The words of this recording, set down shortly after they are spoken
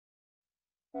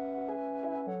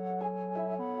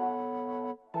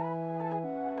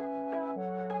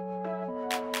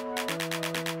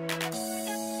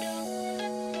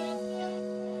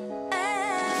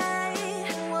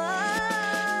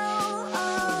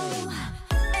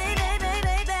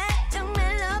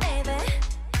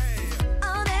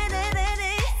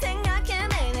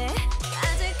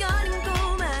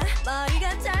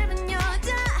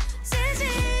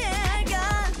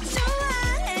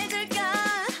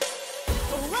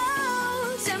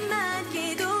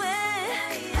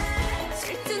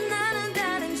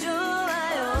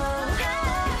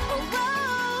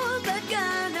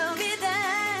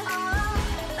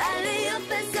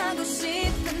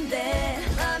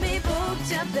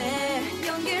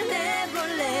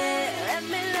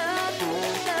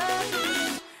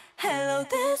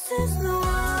This is the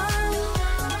one.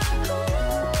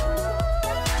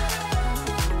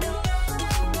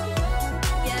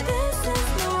 Yeah, this is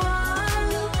the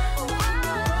one.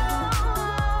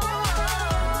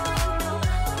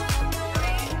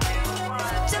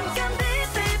 잠깐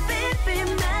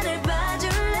삐삐삐삐 나를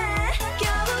봐줄래.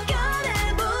 겨우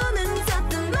꺼내보는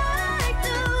섰던 말투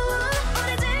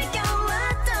오래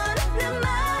지켜왔던 내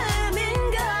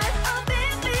마음인걸. Oh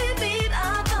삐삐삐 I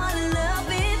fall in love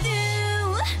with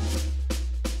you.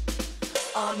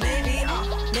 Oh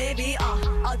maybe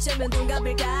어쩌면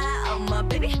동갑일까. Oh my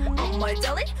baby, oh my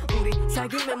darling. 우리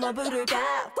사귀면 뭐 부를까.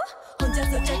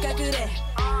 혼자서 짤까 그래.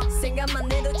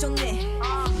 생각만 해도 좋네.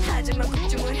 하지만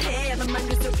걱정을 해. 맘만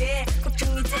그 속에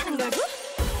걱정이 되는 걸고.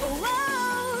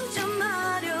 Oh, 좀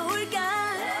어려울까.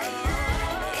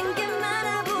 인기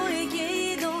많아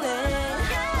보이기도 해.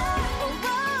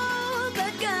 Oh,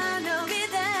 바꿔 놈이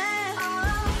돼.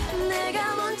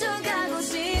 내가 먼저 가고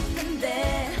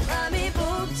싶은데 마음이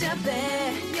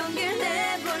복잡해. 용기를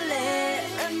내볼래.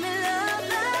 Let me love,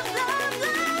 love, love,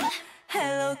 love.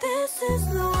 Hello, this is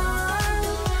the one.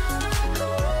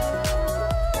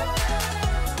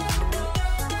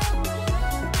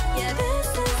 Yeah, this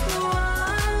is the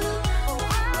one.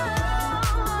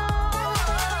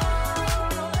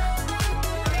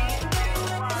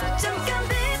 잠깐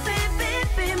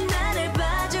삐삐삐삐 나를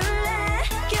봐줄래.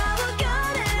 겨우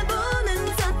꺼내보는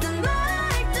섰던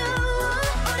말투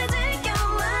오래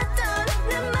지켜왔던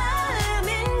내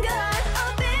마음인걸.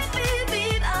 Oh 삐삐삐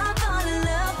I fall in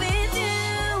love with you.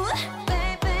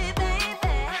 Baby baby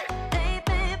baby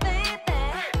baby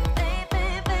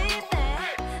baby baby.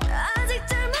 아직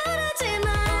잘 모르지만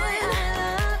Boy I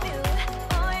love you.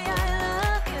 Boy I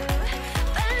love you.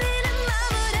 빨리 내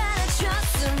맘을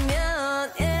알아줬으면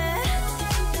yeah.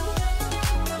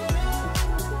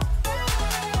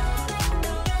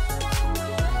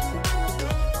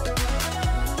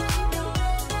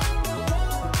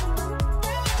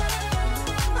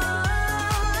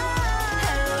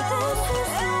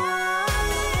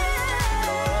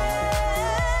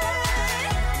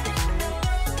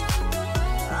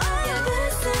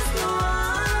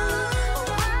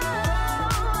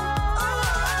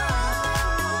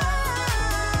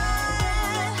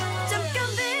 잠깐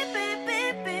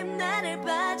삐삐삐삐 나를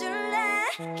봐줄래.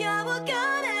 겨우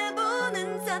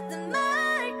꺼내보는 섰던 말